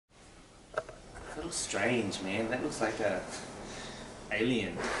looks strange, man. That looks like a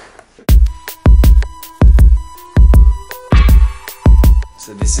alien.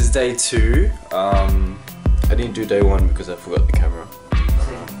 So this is day 2. I didn't do day 1 because I forgot the camera.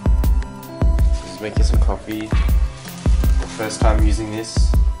 Just making some coffee. The first time using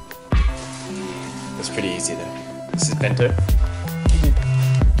this. It's pretty easy though. This is bento.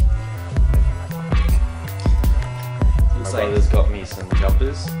 My brother's got me some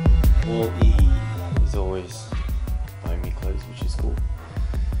jumpers. He's always buying me clothes, which is cool.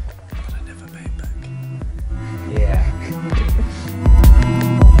 But I never pay back. Yeah.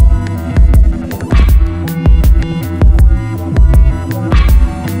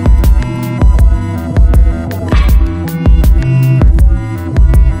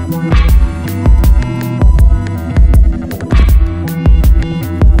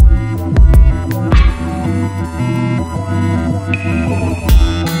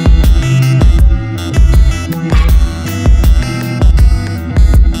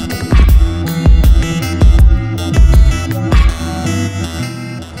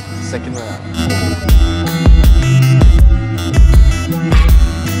 Second round.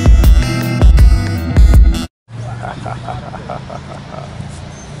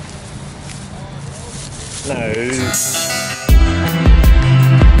 No.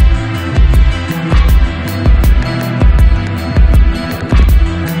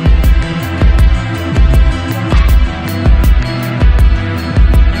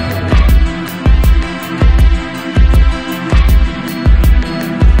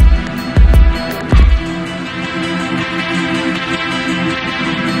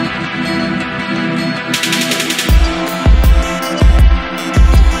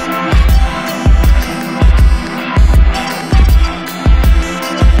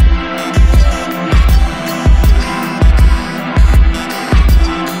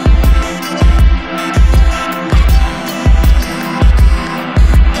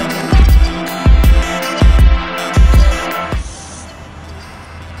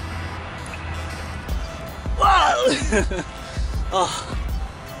 Oh,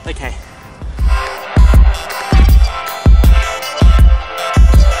 okay.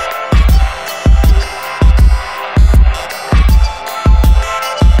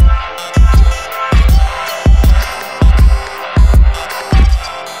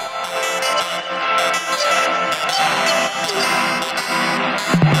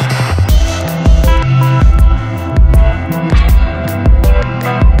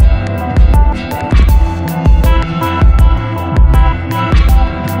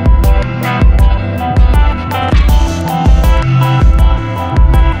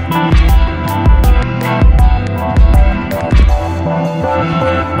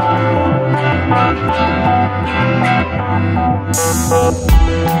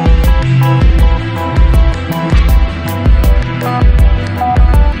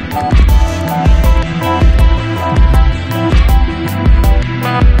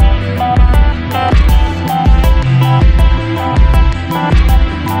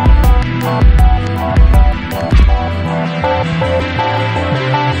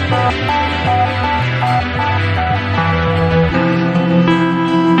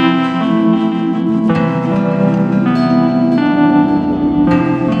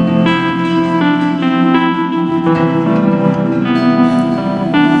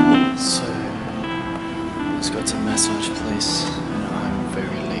 Massage place and I'm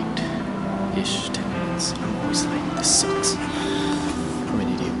very late-ish, 10 minutes. I'm always late. This sucks. I'm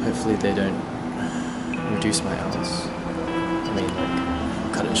an idiot. Hopefully they don't reduce my hours. I mean,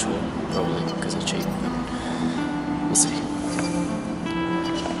 like, cut it short, probably, because I'm cheap, but we'll see.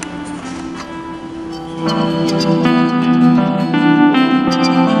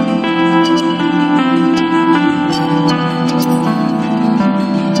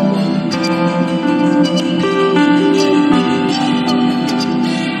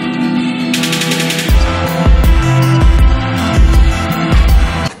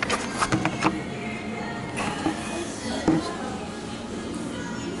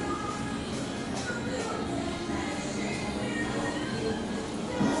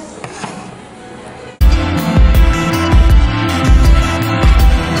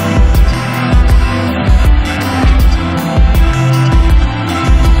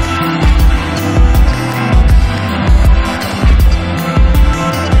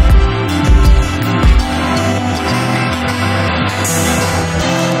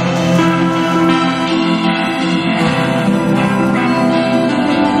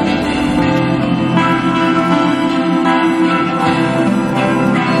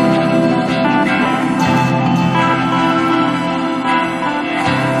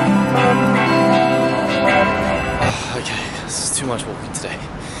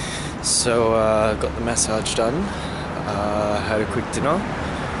 So got the massage done, had a quick dinner,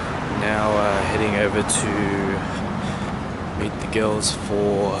 now heading over to meet the girls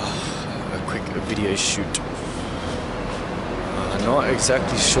for a quick video shoot. Not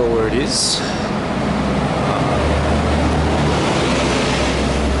exactly sure where it is.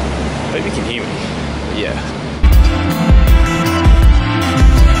 Hope you can hear me, but yeah.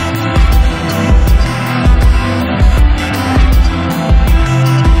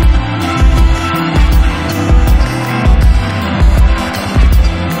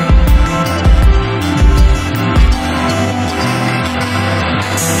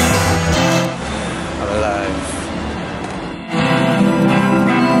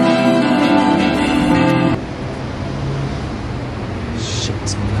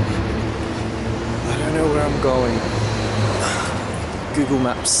 Going. Google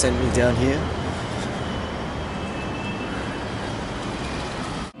Maps sent me down here.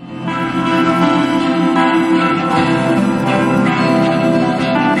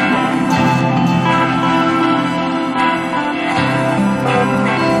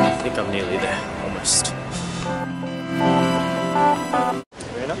 I think I'm nearly there, almost.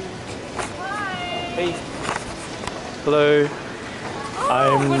 Rena? Hi. Hey. Hello.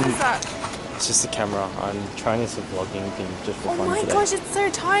 What is that? It's just a camera. I'm trying this vlogging thing just for fun today. Oh my gosh, it's so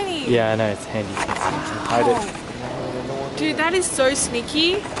tiny. Yeah, I know, it's handy. Hide it. Dude, that is so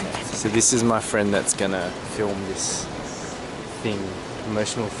sneaky. So this is my friend that's gonna film this thing,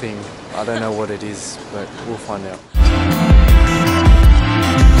 emotional thing. I don't know what it is, but we'll find out.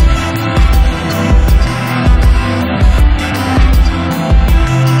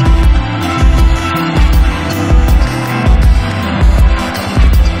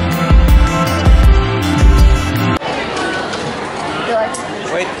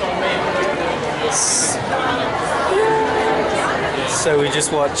 So we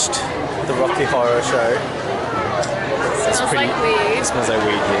just watched the Rocky Horror Show. It smells like weed. It smells like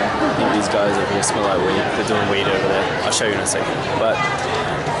weed, yeah. I think these guys over here smell like weed. They're doing weed over there. I'll show you in a second. But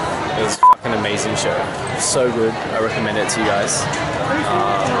it was a fucking amazing show. So good. I recommend it to you guys.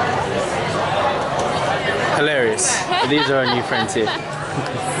 Hilarious. These are our new friends here.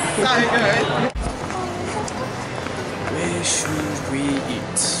 Where should we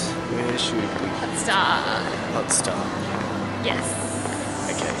eat? Where should we eat? Star. Hot Star. Yes.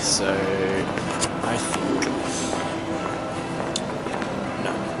 Okay, so I think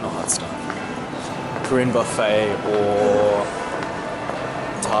no, not Hot Star. Korean buffet or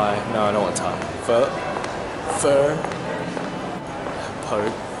Thai. No, I don't want Thai. Pho.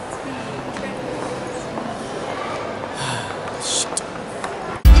 Po.